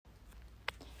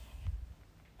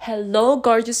Hello,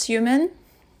 gorgeous human.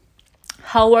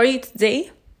 How are you today?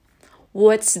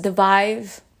 What's the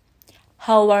vibe?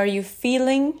 How are you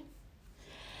feeling?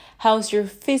 How's your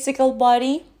physical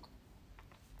body?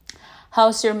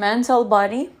 How's your mental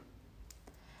body?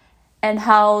 And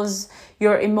how's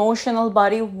your emotional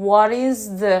body? What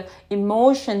is the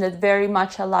emotion that's very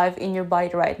much alive in your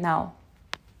body right now?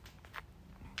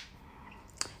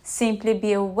 Simply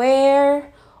be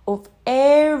aware of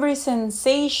every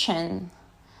sensation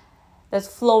that's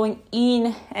flowing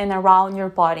in and around your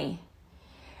body.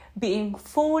 Being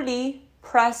fully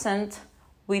present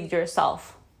with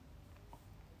yourself.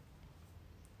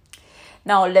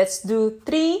 Now let's do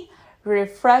 3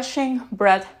 refreshing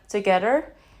breaths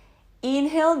together.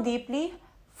 Inhale deeply.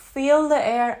 Feel the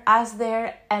air as the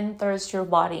air enters your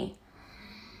body.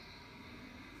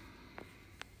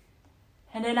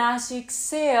 And then as you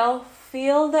exhale,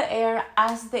 feel the air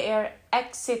as the air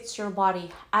exits your body,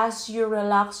 as you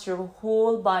relax your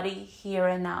whole body here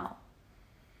and now.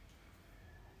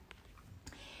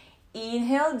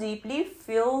 Inhale deeply,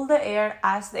 feel the air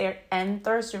as the air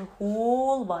enters your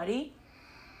whole body.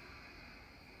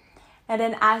 And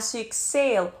then as you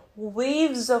exhale,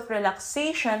 waves of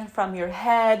relaxation from your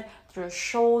head, to your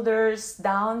shoulders,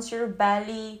 down to your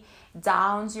belly,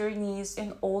 down to your knees,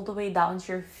 and all the way down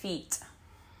to your feet.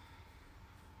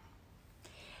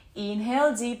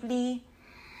 Inhale deeply.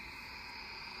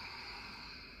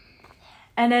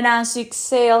 And then as you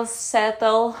exhale,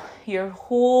 settle your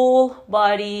whole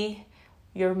body,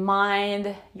 your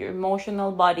mind, your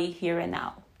emotional body here and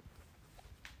now.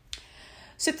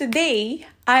 So today,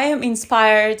 I am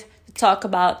inspired to talk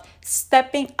about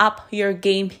stepping up your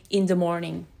game in the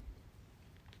morning.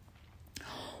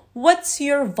 What's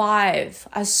your vibe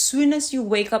as soon as you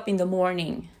wake up in the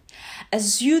morning?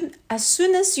 As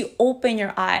soon as you open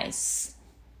your eyes,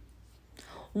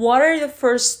 what are the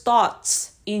first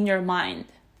thoughts in your mind?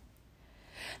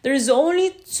 There's only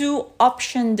 2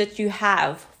 options that you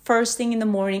have first thing in the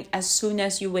morning as soon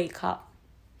as you wake up.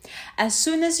 As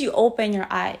soon as you open your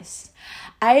eyes,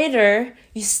 either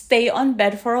you stay on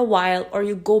bed for a while or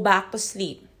you go back to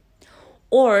sleep.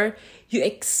 Or you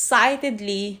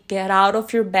excitedly get out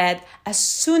of your bed as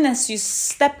soon as you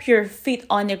step your feet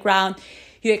on the ground.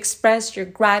 You express your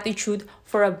gratitude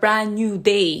for a brand new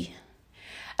day.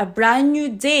 A brand new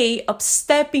day of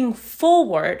stepping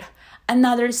forward,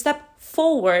 another step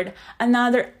forward,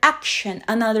 another action,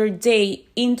 another day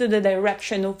into the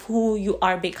direction of who you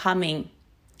are becoming.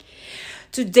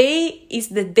 Today is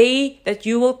the day that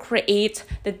you will create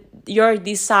your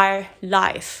desired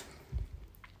life.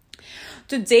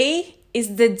 Today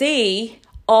is the day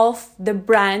of the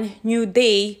brand new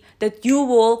day that you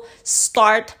will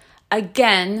start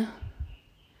again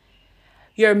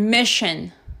your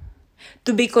mission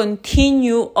to be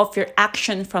continue of your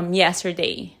action from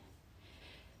yesterday.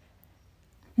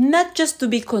 Not just to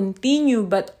be continue,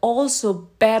 but also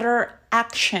better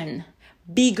action,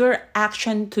 bigger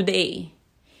action today.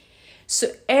 So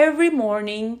every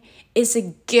morning is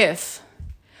a gift.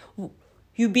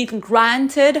 You've been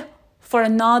granted for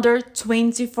another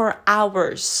 24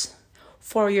 hours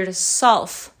for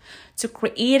yourself to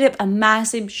create a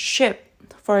massive shift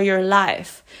for your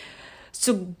life,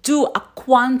 to do a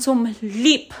quantum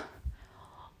leap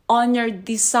on your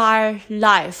desired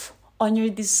life, on your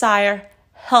desired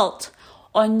health,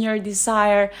 on your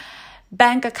desired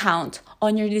bank account,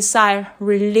 on your desired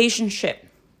relationship.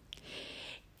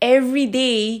 Every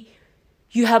day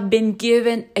you have been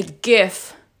given a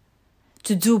gift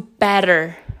to do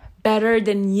better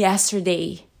than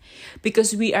yesterday,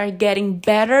 because we are getting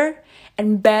better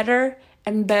and better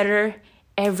and better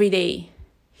every day.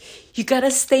 You gotta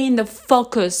stay in the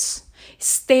focus.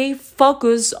 Stay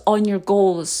focused on your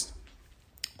goals.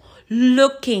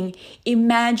 Looking,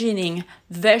 imagining,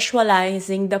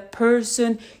 visualizing the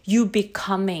person you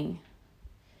becoming.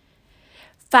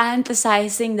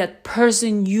 Fantasizing that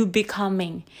person you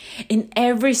becoming. In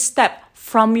every step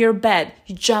from your bed,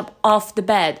 you jump off the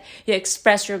bed, you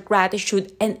express your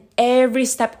gratitude, and every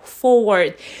step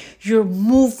forward, your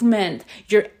movement,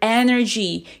 your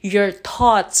energy, your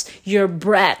thoughts, your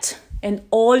breath, and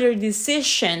all your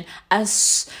decision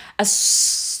as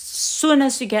soon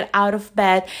as you get out of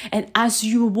bed and as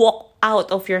you walk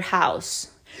out of your house.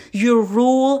 You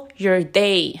rule your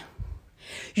day.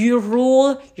 You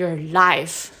rule your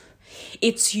life.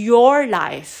 It's your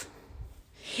life.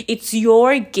 It's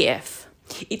your gift.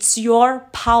 It's your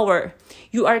power.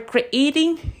 You are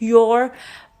creating your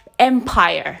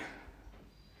empire.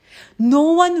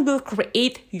 No one will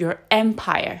create your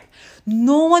empire.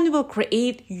 No one will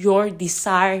create your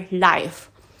desired life.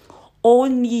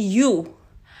 Only you.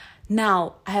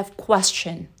 Now, I have a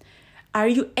question. Are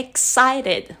you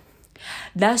excited?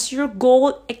 Does your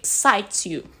goal excite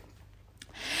you?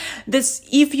 This,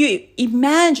 if you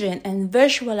imagine and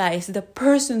visualize the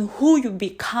person who you're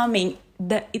becoming,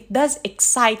 that it does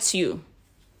excite you.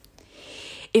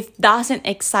 If doesn't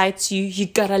excite you, you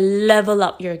gotta level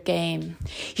up your game.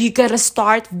 You gotta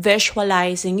start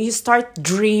visualizing. You start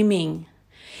dreaming.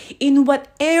 In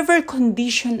whatever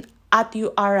condition at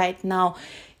you are right now,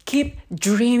 keep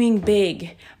dreaming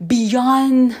big,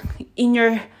 beyond in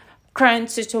your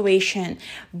current situation,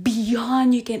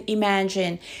 beyond you can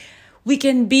imagine. We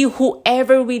can be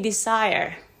whoever we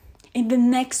desire. And the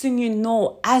next thing you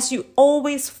know, as you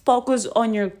always focus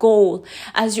on your goal,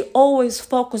 as you always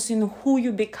focus on who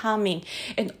you're becoming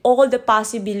and all the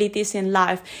possibilities in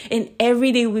life, and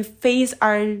every day we face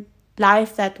our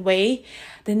life that way,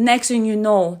 the next thing you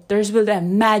know, there's will be a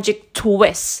magic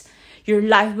twist. Your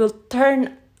life will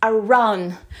turn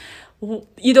around.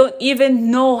 You don't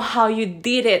even know how you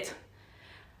did it.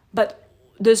 But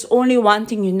there's only one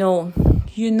thing you know.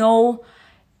 You know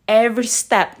every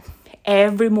step,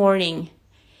 every morning,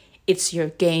 it's your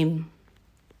game.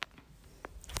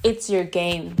 It's your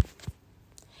game.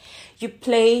 You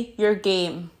play your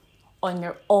game on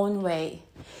your own way.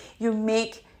 You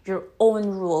make your own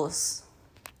rules.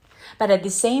 But at the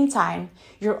same time,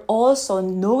 you're also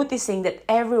noticing that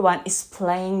everyone is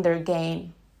playing their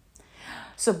game.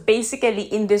 So basically,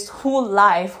 in this whole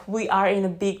life, we are in a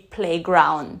big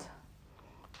playground.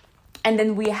 And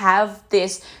then we have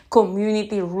this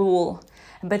community rule.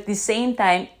 But at the same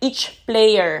time, each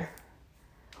player,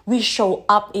 we show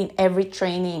up in every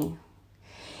training.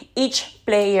 Each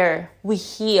player, we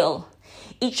heal.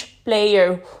 Each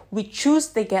player, we choose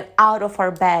to get out of our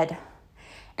bed.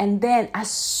 And then as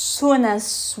soon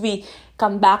as we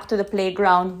come back to the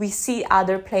playground, we see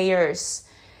other players.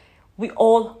 We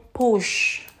all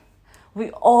push. We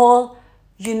all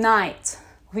unite.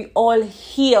 We all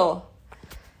heal.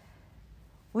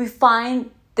 We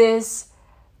find this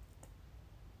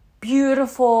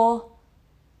beautiful,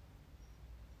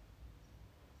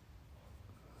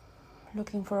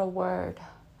 looking for a word,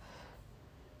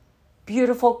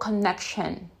 beautiful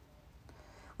connection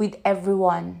with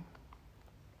everyone.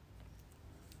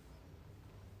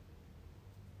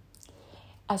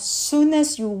 As soon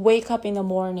as you wake up in the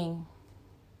morning,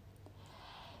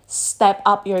 step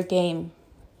up your game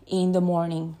in the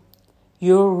morning.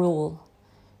 Your rule,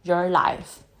 your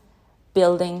life,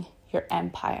 building your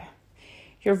empire.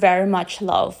 You're very much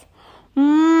loved.